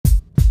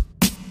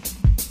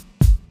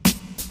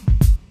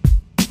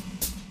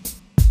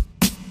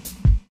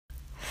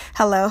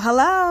Hello,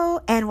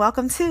 hello, and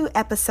welcome to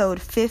episode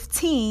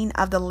 15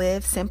 of the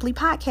Live Simply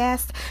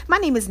podcast. My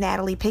name is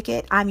Natalie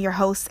Pickett. I'm your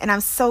host, and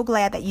I'm so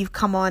glad that you've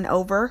come on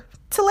over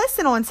to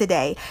listen on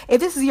today. If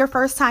this is your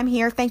first time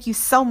here, thank you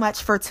so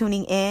much for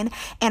tuning in,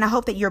 and I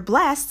hope that you're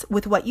blessed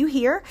with what you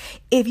hear.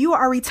 If you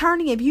are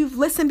returning, if you've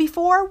listened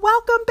before,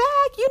 welcome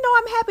back. You know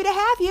I'm happy to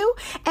have you,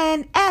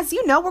 and as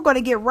you know, we're going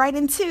to get right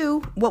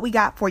into what we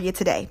got for you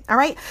today. All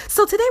right,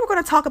 so today we're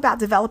going to talk about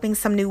developing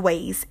some new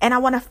ways, and I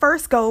want to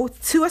first go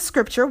to a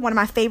scripture, one of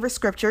my favorite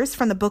scriptures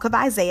from the book of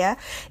Isaiah.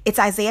 It's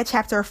Isaiah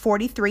chapter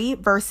 43,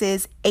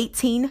 verses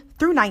 18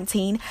 through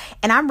 19,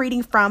 and I'm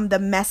reading from the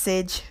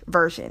Message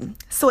version.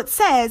 So it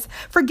says,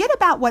 forget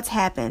about what's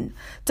happened.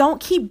 Don't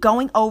keep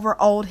going over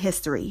old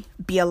history.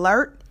 Be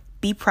alert,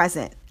 be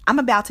present. I'm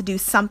about to do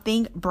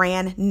something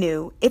brand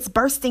new. It's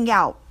bursting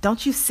out.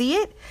 Don't you see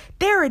it?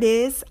 There it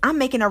is. I'm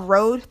making a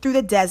road through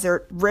the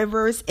desert,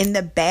 rivers in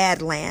the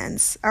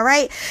Badlands. All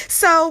right.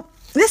 So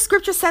this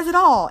scripture says it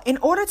all. In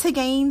order to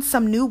gain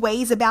some new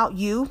ways about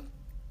you,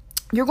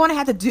 you're going to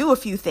have to do a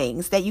few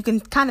things that you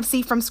can kind of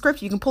see from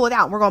scripture. You can pull it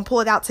out. We're going to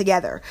pull it out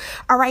together.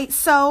 All right.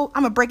 So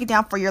I'm going to break it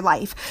down for your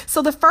life.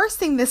 So the first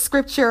thing this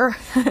scripture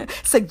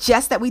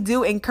suggests that we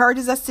do,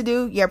 encourages us to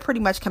do,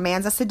 pretty much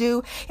commands us to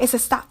do, is to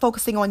stop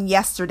focusing on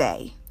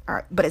yesterday. All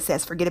right. But it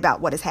says, forget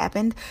about what has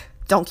happened.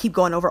 Don't keep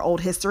going over old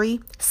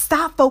history.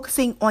 Stop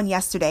focusing on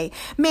yesterday.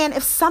 Man,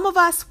 if some of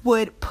us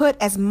would put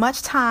as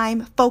much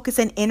time, focus,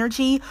 and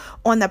energy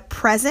on the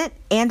present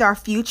and our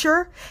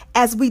future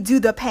as we do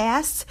the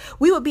past,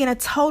 we would be in a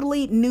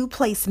totally new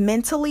place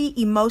mentally,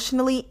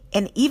 emotionally,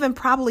 and even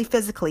probably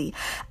physically.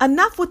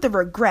 Enough with the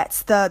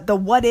regrets, the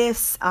what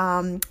ifs,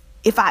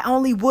 if I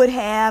only would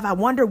have, I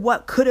wonder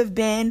what could have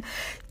been.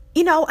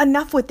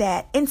 Enough with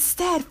that.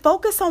 Instead,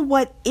 focus on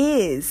what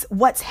is,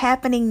 what's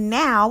happening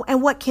now,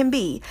 and what can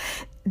be.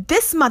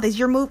 This month is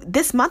your move,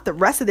 the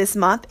rest of this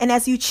month. And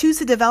as you choose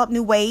to develop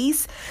new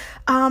ways,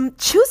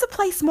 choose to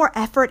place more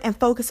effort and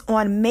focus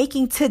on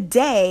making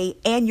today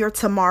and your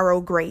tomorrow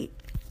great.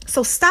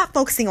 So stop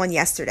focusing on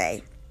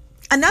yesterday.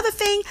 Another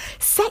thing,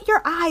 set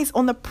your eyes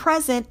on the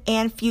present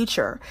and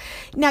future.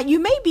 Now, you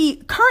may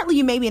be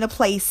in a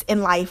place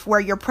in life where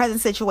your present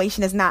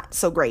situation is not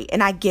so great,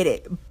 and I get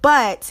it,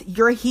 but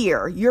you're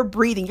here, you're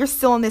breathing, you're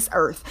still on this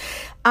earth.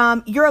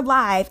 You're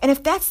alive. And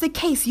if that's the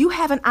case, you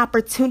have an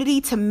opportunity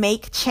to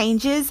make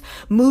changes,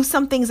 move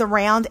some things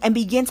around, and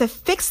begin to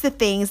fix the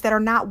things that are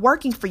not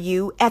working for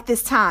you at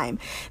this time.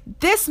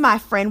 This, my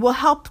friend, will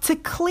help to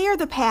clear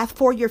the path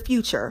for your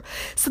future.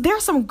 So there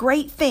are some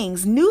great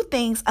things, new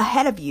things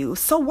ahead of you.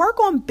 So work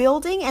on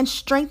building and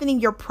strengthening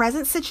your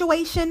present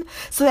situation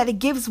so that it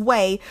gives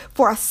way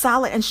for a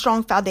solid and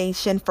strong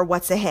foundation for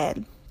what's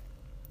ahead.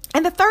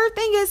 And the third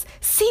thing is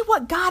see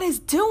what God is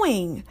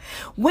doing.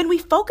 When we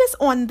focus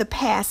on the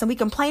past and we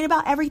complain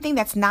about everything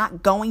that's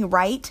not going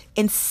right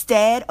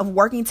instead of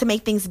working to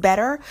make things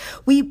better,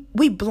 we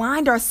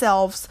blind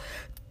ourselves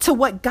to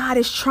what God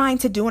is trying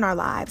to do in our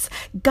lives.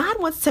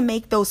 God wants to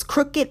make those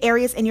crooked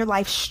areas in your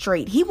life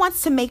straight. He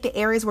wants to make the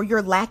areas where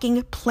you're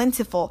lacking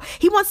plentiful.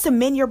 He wants to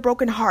mend your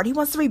broken heart. He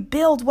wants to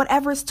rebuild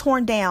whatever is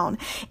torn down.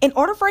 In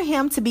order for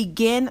him to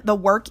begin the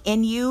work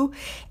in you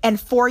and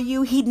for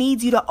you, he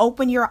needs you to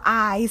open your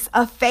eyes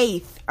of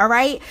faith. All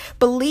right.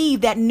 Believe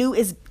that new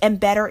is and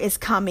better is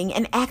coming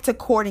and act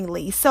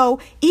accordingly. So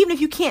even if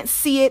you can't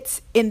see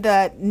it in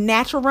the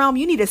natural realm,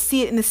 you need to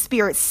see it in the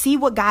spirit. See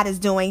what God is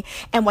doing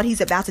and what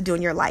he's about to do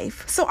in your life.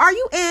 So are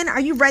you in? Are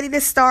you ready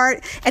to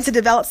start and to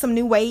develop some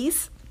new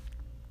ways?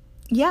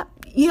 Yep.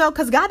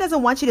 Because God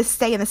doesn't want you to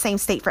stay in the same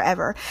state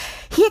forever.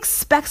 He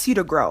expects you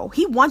to grow.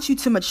 He wants you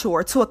to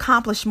mature, to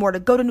accomplish more, to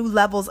go to new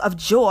levels of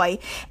joy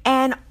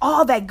and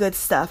all that good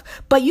stuff.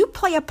 But you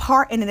play a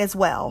part in it as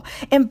well.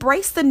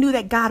 Embrace the new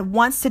that God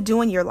wants to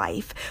do in your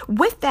life.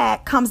 With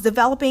that comes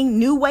developing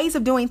new ways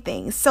of doing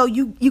things. So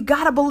you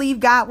got to believe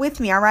God with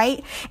me. All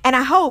right. And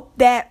I hope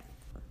that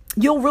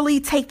you'll really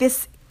take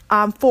this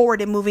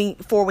forward and moving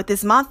forward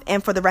this month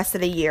and for the rest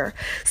of the year.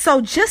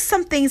 So just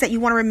some things that you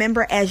want to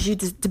remember as you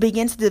to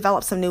begin to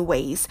develop some new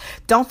ways.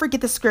 Don't forget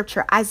the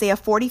scripture, Isaiah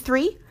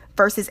 43,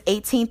 verses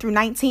 18 through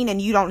 19.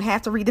 And you don't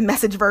have to read the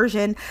Message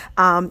version.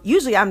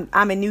 Usually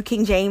I'm in New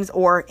King James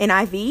or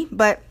NIV,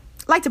 but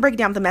I like to break it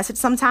down with the Message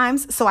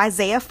sometimes. So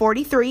Isaiah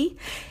 43,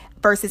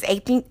 verses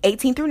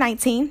 18 through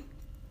 19.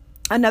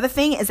 Another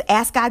thing is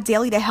ask God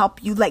daily to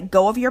help you let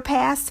go of your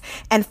past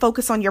and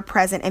focus on your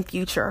present and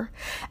future.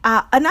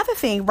 Another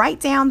thing, write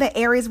down the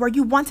areas where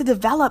you want to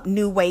develop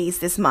new ways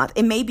this month.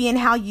 It may be in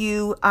how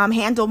you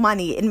handle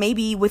money. It may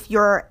be with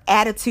your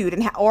attitude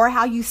or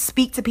how you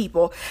speak to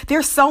people.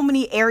 There's so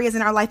many areas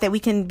in our life that we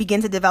can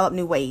begin to develop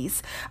new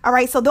ways. All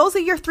right. So those are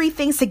your 3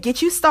 things to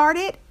get you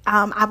started.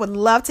 I would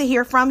love to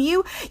hear from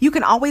you. You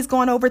can always go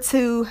on over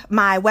to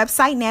my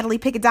website,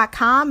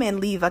 nataliepickett.com, and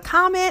leave a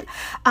comment.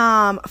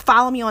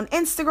 Follow me on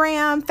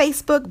Instagram,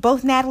 Facebook,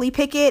 both Natalie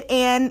Pickett,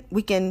 and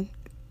you can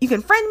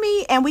friend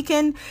me and we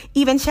can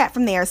even chat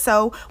from there.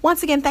 So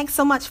once again, thanks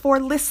so much for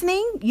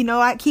listening.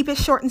 I keep it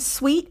short and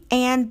sweet,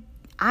 and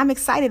I'm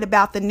excited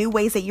about the new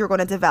ways that you're going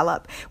to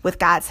develop with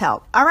God's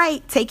help. All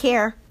right. Take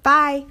care.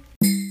 Bye.